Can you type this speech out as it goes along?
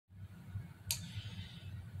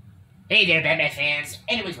Hey there, Batman fans.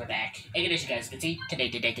 Anyways, we're back. And as you guys can see, today,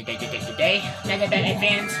 Batman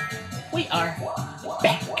fans, we are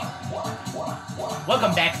back.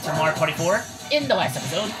 Welcome back to Mario Party 4. In the last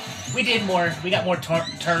episode, we got more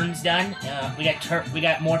turns done. We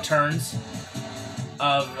got more turns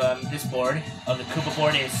of this board, of the Koopa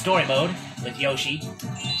board in story mode with Yoshi.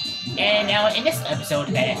 And now in this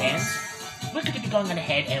episode, Batman fans, we're going to be going on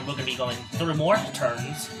ahead and we're going to be going through more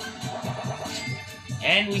turns.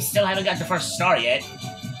 And we still haven't got the first star yet.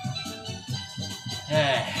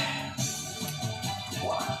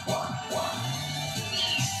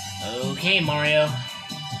 Okay, Mario.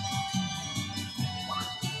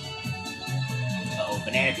 Uh-oh,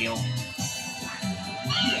 banana peel.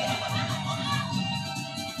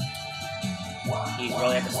 He's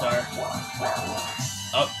rolling at the star.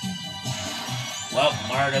 Oh. Well,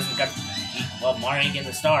 Mario doesn't got... Mario ain't getting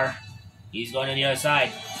the star. He's going to the other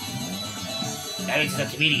side. That means it's up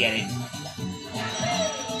to me to get it.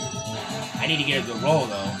 I need to get a good roll,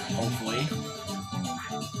 though, hopefully.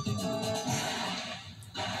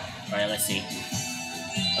 Alright, let's see.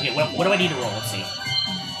 Okay, what do I need to roll? Let's see.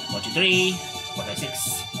 1, 2, 3, 4, 5,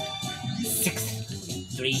 6.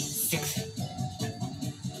 6, 3, 6,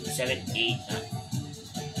 7, 8, 9.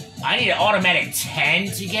 I need an automatic 10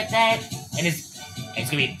 to get that, and it's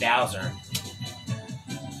gonna be Bowser.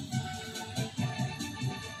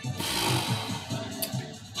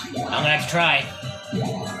 I'm gonna have to try.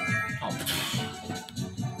 Oh.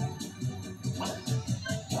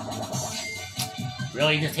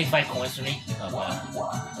 Really? Just take 5 coins from me? Oh, wow.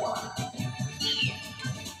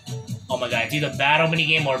 Oh my god, it's either battle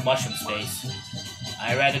minigame or mushroom space.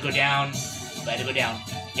 I'd rather go down. Rather go down.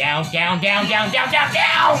 Down, down, down, down, down, down,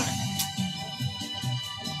 down!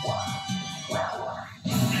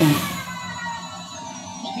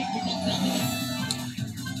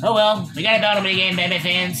 Oh well, we got a battle minigame, Batman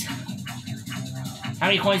fans. How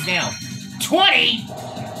many coins now? 20?!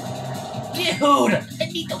 Dude! I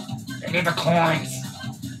need the coins!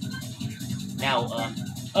 Now,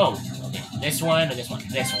 oh, okay. This one, or this one?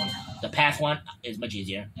 This one. The path one is much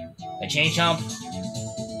easier. The chain jump.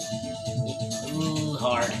 Ooh,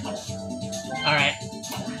 hard. Alright.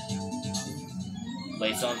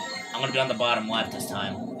 Wait, so I'm gonna be on the bottom left this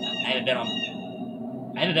time. I haven't been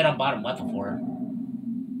on bottom left before.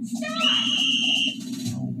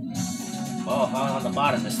 Oh, if I'm on the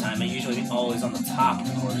bottom this time, I'm usually always on the top,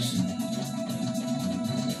 of course.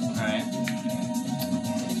 Alright.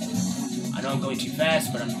 I know I'm going too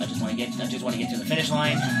fast, but I just want to get to the finish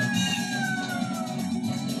line.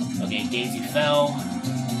 Okay, Daisy fell.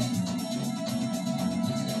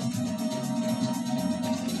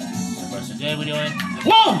 So far so good, we're doing.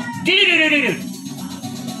 Whoa! Dude!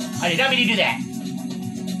 I did not mean to do that.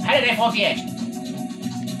 How did I fall off the edge?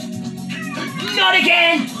 Not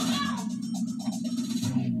again!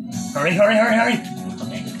 Hurry, hurry, hurry, hurry!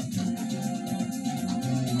 Okay.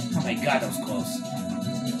 Oh my god, that was close.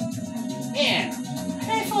 Man,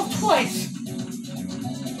 I fell twice!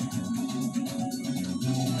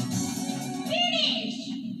 Finish!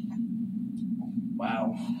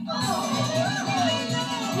 Wow.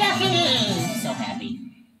 Yahoo! So happy.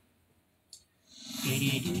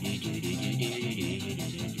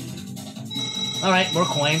 Alright, more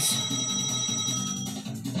coins.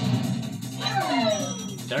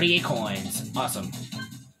 38 coins. Awesome.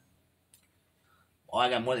 Well, I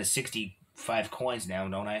got more than 65 coins now,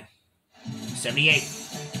 don't I? 78.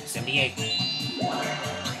 78.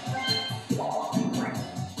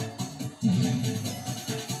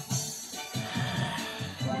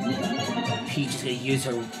 Peach is gonna use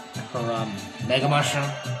her Mega Mushroom.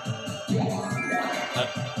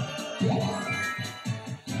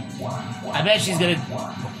 I bet she's gonna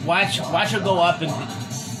watch her go up and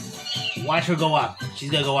watch her go up. She's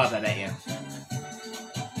gonna go up, I bet you.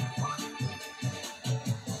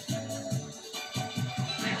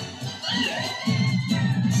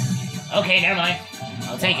 Okay, never mind.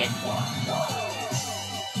 I'll take it.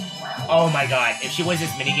 Oh my god, if she wins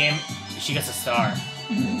this minigame, she gets a star.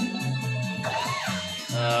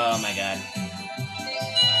 Oh my god.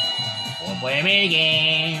 4-player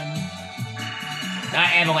minigame. Not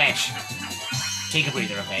Avalanche. Take a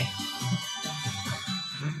breather, okay?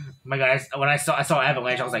 Oh my god, when I saw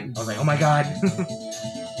Avalanche, I was like, oh my god.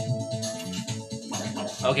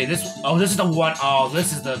 Okay, this is the one. Oh,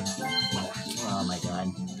 this is the. Oh my god.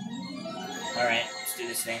 All right, let's do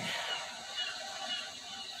this thing.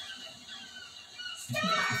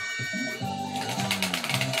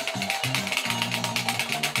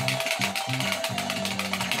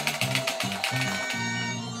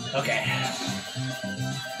 Okay.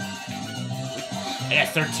 I got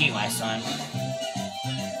 13 last time.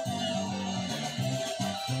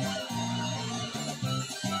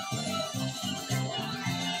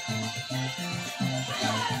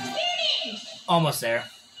 Almost there.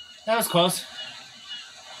 That was close.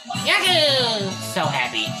 Yahoo! So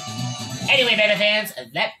happy. Anyway, Batman fans,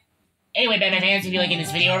 if you're liking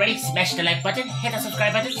this video already, smash the like button, hit the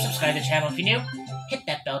subscribe button, subscribe to the channel if you're new, hit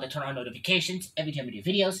that bell to turn on notifications every time we do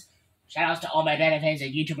videos. Shout outs to all my Batman fans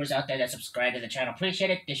and YouTubers out there that subscribe to the channel. Appreciate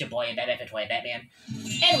it. This your boy, Batman Fitway Batman.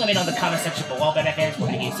 And let me know in the comment section below, Batman fans, what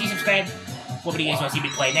video you guys see subscribe, what video you guys want to see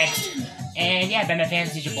me play next. And yeah, Batman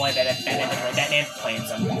fans, this is your boy, Batman Fitway Batman, playing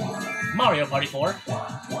some Mario Party 4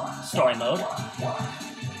 story mode.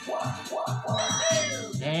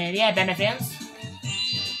 And yeah, Batman fans.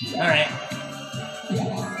 Alright.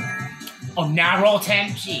 Oh, now roll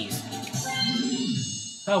 10? Jeez.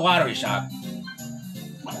 Oh, lottery shop.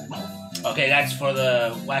 Okay, that's for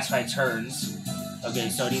the last 5 turns. Okay,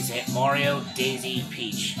 so it needs to hit Mario, Daisy,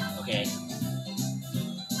 Peach. Okay.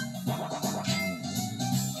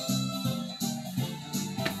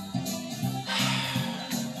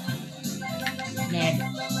 Man.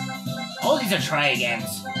 All these are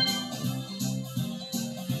try-agains.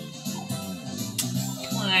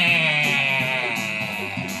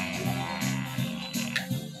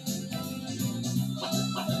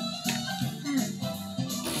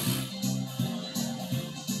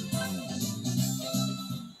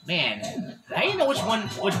 Man, how do you know which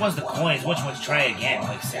one's the coins, which one's try again?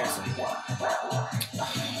 Like, seriously.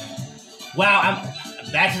 Wow,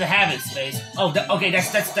 I'm back to the habit space. Oh, okay,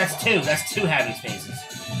 that's 2. That's 2 habit spaces.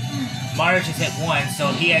 Mario just hit 1,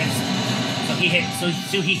 so he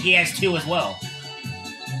has 2 as well.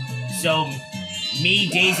 So me,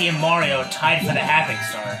 Daisy, and Mario tied for the Happy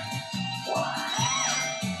Star.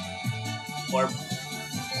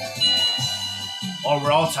 Or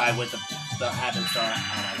we're all tied with the Happy Star.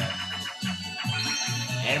 Oh my god.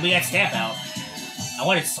 And we got Stamp out. I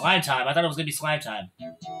wanted Slime Time. I thought it was gonna be Slime Time.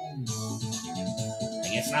 I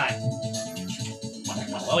guess not.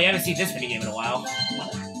 Well, we haven't seen this minigame in a while.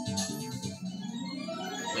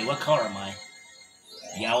 Wait, what color am I?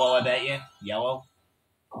 Yellow, I bet you. Yellow?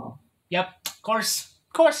 Yep, of course.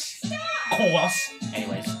 Of course.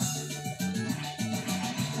 Anyways.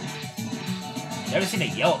 Never seen a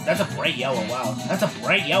yellow. That's a bright yellow. Wow. That's a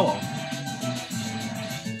bright yellow.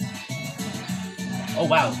 Oh,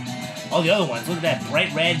 wow. All the other ones. Look at that.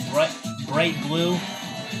 Bright red, bright blue.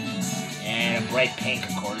 And a bright pink,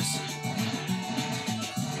 of course.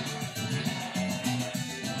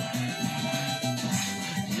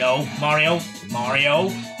 No, Mario. Mario.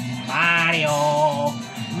 Mario.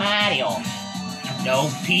 Mario. No,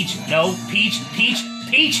 Peach. No, Peach. Peach.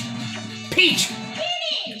 Peach. Peach.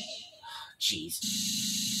 Finish. Jeez.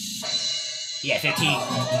 Yeah, 15.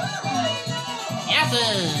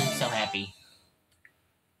 Yahoo! So happy.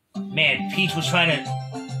 Man, Peach was trying to...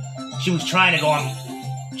 She was trying to go on...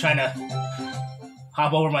 Trying to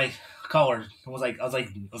hop over my color. I was like,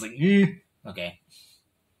 okay.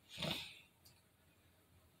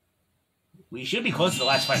 We should be close to the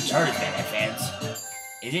last 5 turns, Batman fans.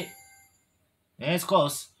 Is it? Yeah, it's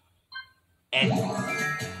close. And...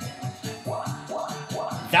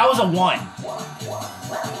 That was a 1.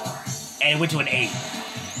 And it went to an 8.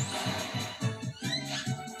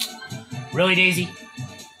 Really, Daisy?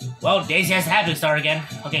 Well, Daisy has the Happy Star again.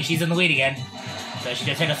 Okay, she's in the lead again. So she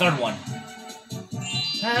just hit a 3rd one.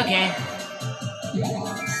 Okay.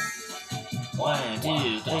 1,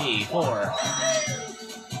 2, 3, 4.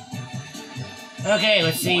 Okay,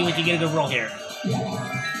 let's see if we can get a good roll here. 3.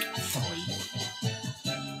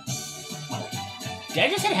 Did I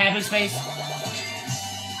just hit Happy Space?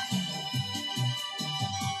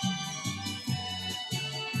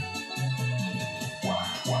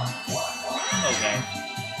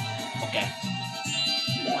 Okay.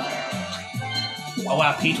 Oh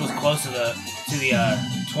wow, Peach was close to the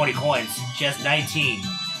 20 coins. She has 19.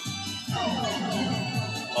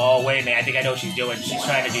 Oh wait a minute, I think I know what she's doing. She's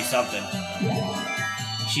trying to do something.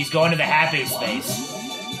 She's going to the Happy Space.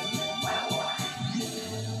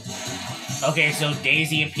 Okay, so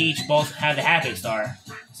Daisy and Peach both have the Happy Star,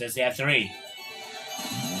 since they have 3.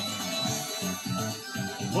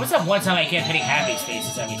 What was that one time I kept hitting Happy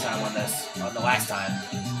Spaces every time on the last time?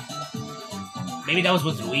 Maybe that was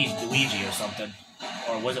with Luigi or something.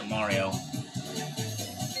 Or was it Mario?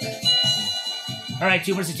 Alright,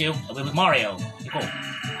 2 versus 2. I'll be with Mario. Cool.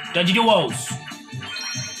 Dungeon Duos!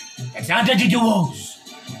 That's not Dungeon Duos!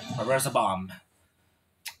 Reverse a bomb.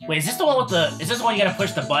 Wait, is this the one with the... Is this the one you gotta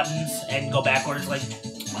push the buttons and go backwards? Like...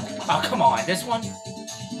 Oh, come on. This one?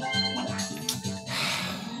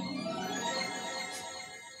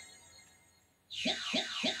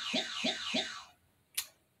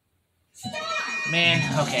 Man,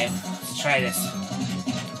 okay. Let's try this.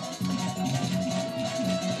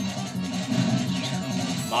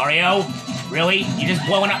 Mario? Really? You're just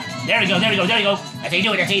blowing up. There we go, there we go, there we go. That's how you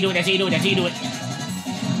do it, that's how you do it, that's how you do it, that's how you do it.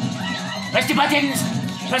 Press the buttons.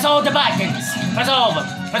 Press all the buttons. Press all of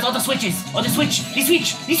them. Press all the switches. Oh, the switch. The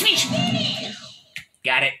switch. The switch.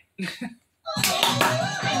 Got it.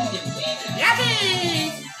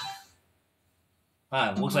 Yahoo!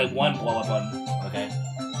 Huh, looks like one blow up button. Okay.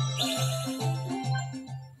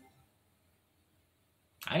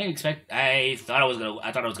 I didn't expect. I thought I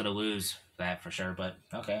was gonna lose that for sure, but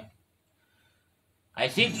okay. I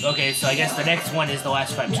think. Okay, so I guess the next one is the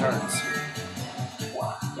last 5 turns.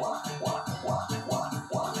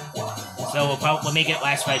 So we'll make it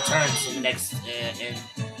last 5 turns in the next in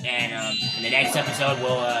the next episode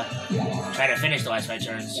we'll try to finish the last 5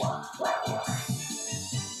 turns.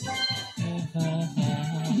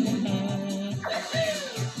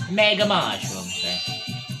 Mega Mushroom. Okay.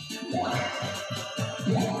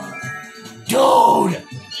 Dude!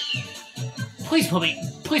 Please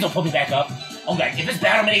don't pull me back up. Oh god, if it's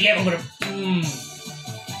battle mini game, I'm gonna.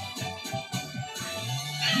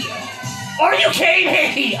 Are you kidding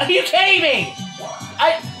me? Are you kidding me?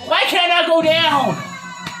 Why can't I go down?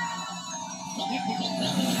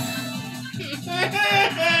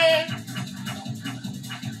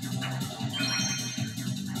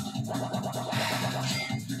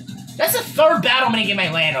 That's the 3rd battle minigame I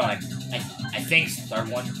land on. I think it's the 3rd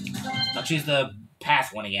one. I'll choose the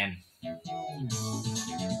path one again.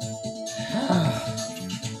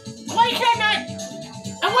 Why can't I?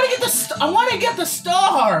 I want to get the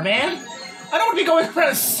star, man. I don't want to be going around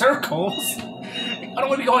in circles. I don't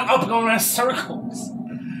want to be going up and going around in circles.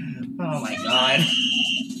 Oh my god.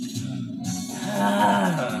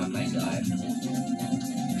 Oh my god.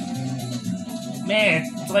 Man,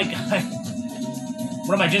 it's like...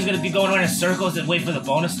 What am I, just going to be going around in circles and wait for the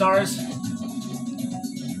bonus stars?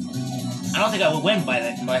 I don't think I will win by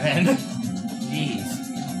then. Jeez.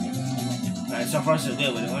 Alright, so far so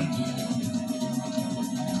good with it one.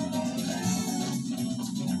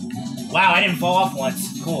 Wow, I didn't fall off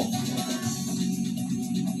once. Cool.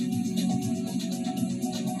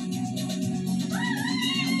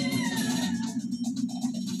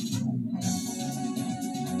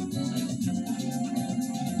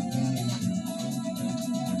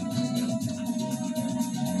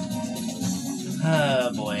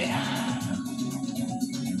 Oh boy.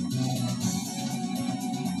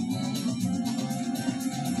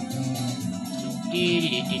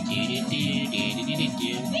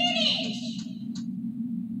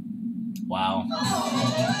 Wow.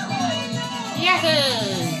 Yahoo!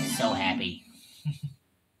 So happy.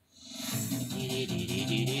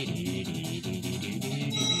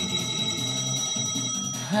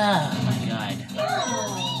 Oh my god.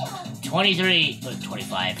 23,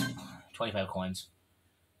 25. 25 coins.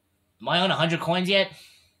 Am I on 100 coins yet?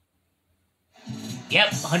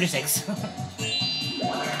 Yep, 106.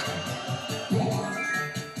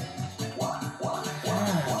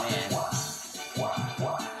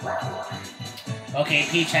 Okay,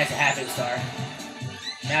 Peach has a half star.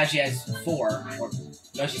 Now she has 4. Or,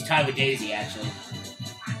 no, she's tied with Daisy, actually.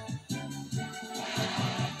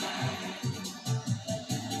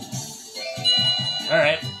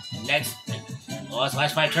 Alright, next. Well, it's the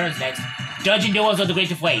last 5 turns next. Dungeon Duels of the Great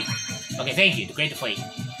Deflate. Okay, thank you, the Great Deflate.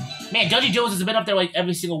 Man, Dungeon Duels has been up there like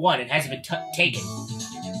every single one and hasn't been taken.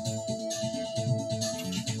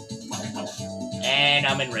 And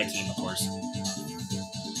I'm in red team, of course.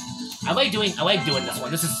 I like doing this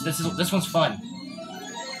one. This one's fun.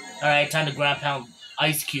 Alright, time to ground pound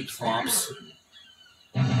ice cube swamps.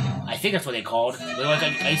 I think that's what they're called. They look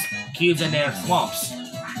like ice cubes in their swamps.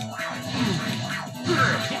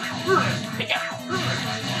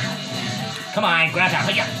 Come on, ground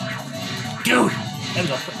pound. Dude! There we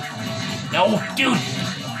go. No, dude!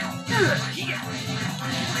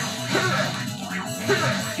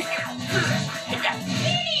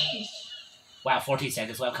 Wow, 14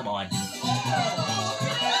 seconds left, come on.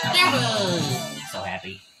 Yahoo! So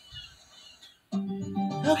happy.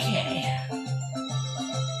 Okay.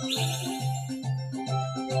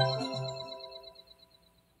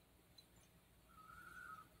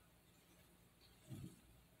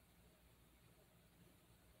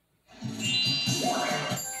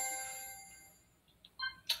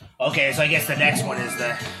 Okay, so I guess the next one is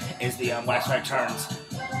the last 5 turns.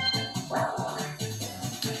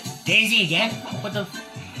 Daisy again? What the?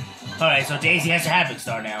 Alright, so Daisy has a Havoc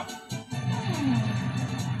Star now.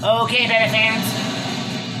 Okay, Batman fans.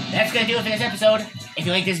 That's gonna do it for this episode. If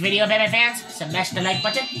you like this video, Batman fans, smash the like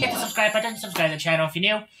button, hit the subscribe button, subscribe to the channel if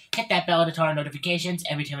you're new, hit that bell to turn on notifications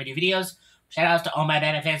every time I do videos. Shout outs to all my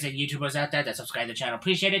Batman fans and YouTubers out there that subscribe to the channel.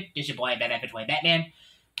 Appreciate it. This is your boy, Batman Batman.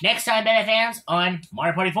 Next time, Batman fans, on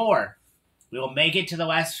Mario Party 4. We will make it to the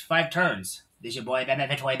last 5 turns. This is your boy,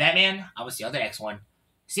 Batman Toy Batman. I will see you on the next one.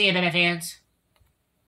 See you, Batman fans.